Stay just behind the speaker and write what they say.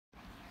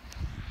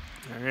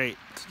Alright,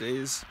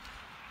 today's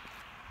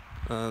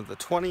the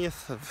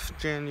 20th of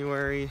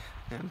January,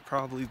 and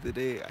probably the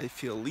day I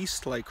feel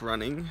least like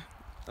running,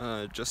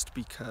 just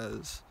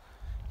because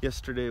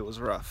yesterday was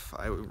rough.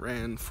 I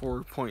ran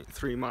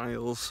 4.3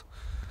 miles,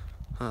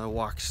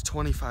 walked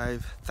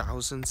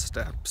 25,000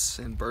 steps,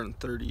 and burned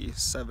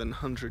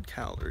 3,700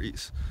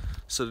 calories.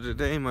 So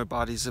today my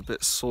body's a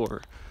bit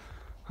sore,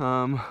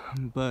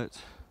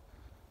 but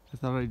I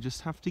thought I'd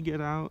just have to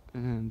get out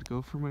and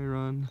go for my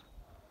run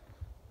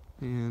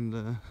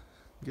and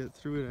get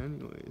through it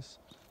anyways.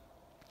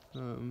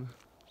 I'm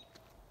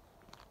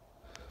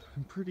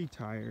pretty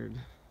tired,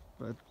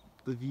 but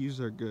the views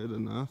are good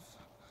enough.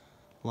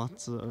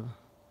 Lots of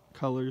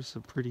colors, a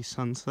pretty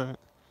sunset.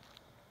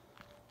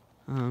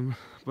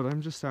 But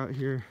I'm just out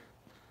here.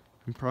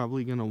 I'm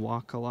probably gonna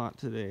walk a lot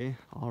today.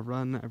 I'll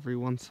run every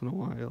once in a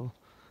while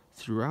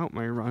throughout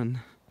my run,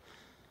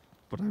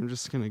 but I'm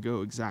just gonna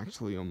go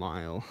exactly a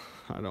mile.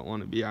 I don't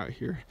want to be out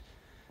here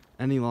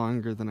any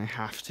longer than I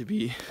have to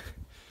be,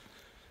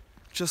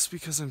 just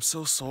because I'm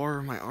so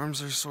sore. My arms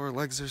are sore,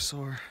 legs are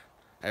sore,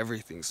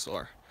 everything's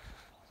sore.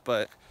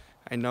 But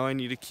I know I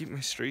need to keep my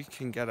streak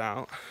and get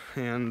out.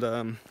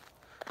 And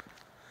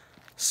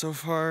so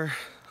far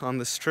on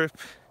this trip,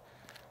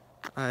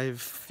 I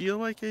feel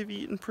like I've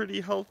eaten pretty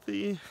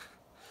healthy.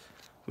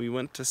 We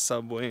went to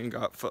Subway and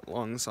got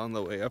footlongs on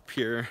the way up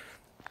here,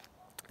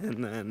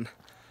 and then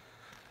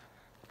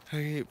I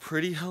ate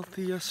pretty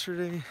healthy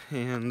yesterday,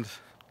 and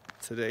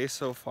today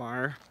so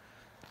far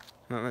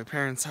I'm at my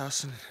parents'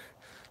 house and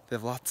they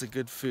have lots of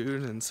good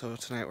food, and so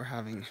tonight we're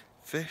having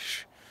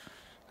fish,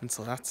 and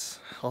so that's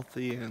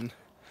healthy, and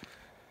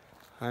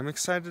I'm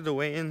excited to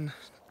weigh in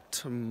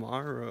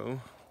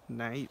tomorrow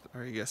night,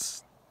 or I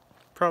guess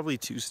probably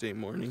Tuesday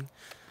morning.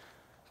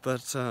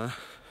 But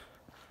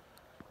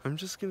I'm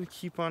just gonna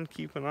keep on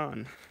keeping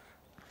on.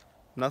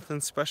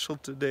 Nothing special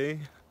today,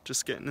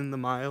 just getting in the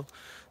mile.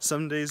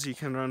 Some days you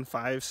can run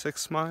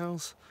 5-6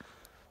 miles.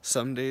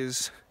 Some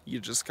days you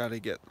just gotta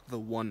get the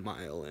 1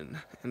 mile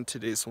in, and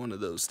today's one of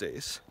those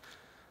days.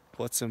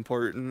 What's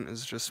important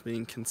is just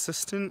being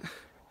consistent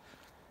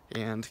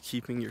and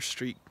keeping your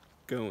streak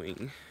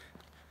going.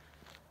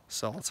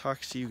 So I'll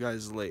talk to you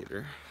guys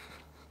later.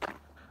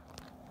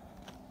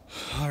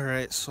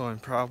 Alright, so I'm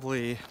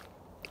probably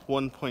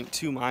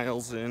 1.2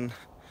 miles in.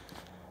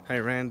 I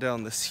ran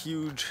down this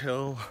huge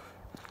hill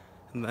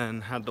and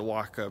then had to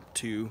walk up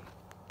 2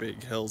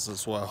 big hills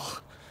as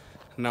well.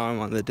 Now I'm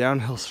on the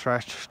downhill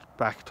stretch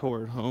back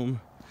toward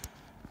home.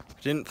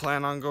 Didn't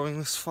plan on going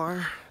this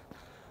far,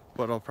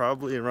 but I'll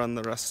probably run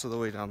the rest of the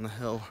way down the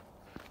hill.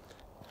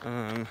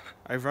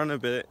 I've run a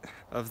bit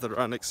of the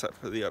run except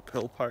for the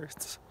uphill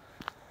parts,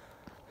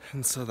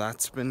 and so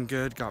that's been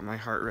good, got my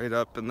heart rate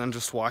up, and then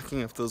just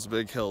walking up those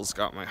big hills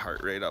got my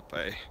heart rate up.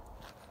 I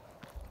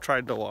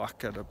tried to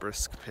walk at a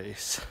brisk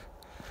pace,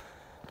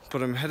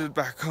 but I'm headed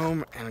back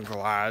home and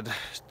glad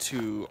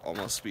to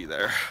almost be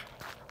there.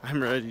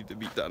 I'm ready to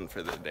be done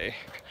for the day.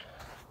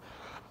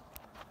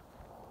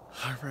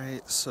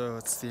 Alright, so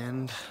it's the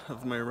end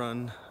of my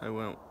run. I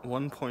went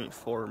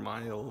 1.4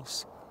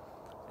 miles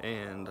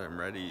and I'm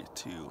ready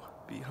to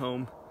be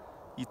home,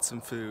 eat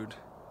some food,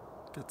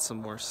 get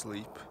some more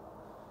sleep,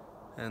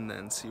 and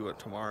then see what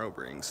tomorrow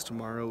brings.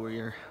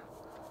 Tomorrow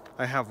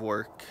I have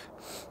work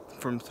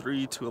from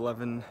 3 to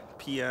 11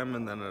 p.m.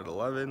 and then at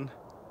 11,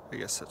 I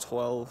guess at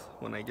 12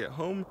 when I get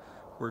home,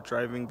 we're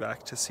driving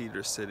back to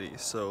Cedar City.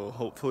 So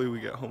hopefully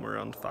we get home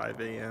around 5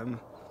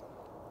 a.m.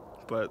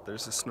 But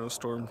there's a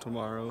snowstorm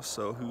tomorrow,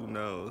 so who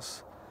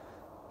knows.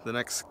 The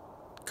next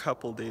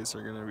couple days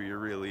are gonna be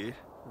really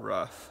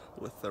rough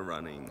with the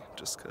running,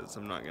 just because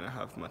I'm not gonna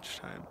have much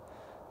time.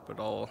 But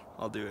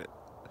I'll do it.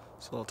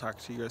 So I'll talk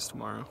to you guys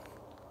tomorrow.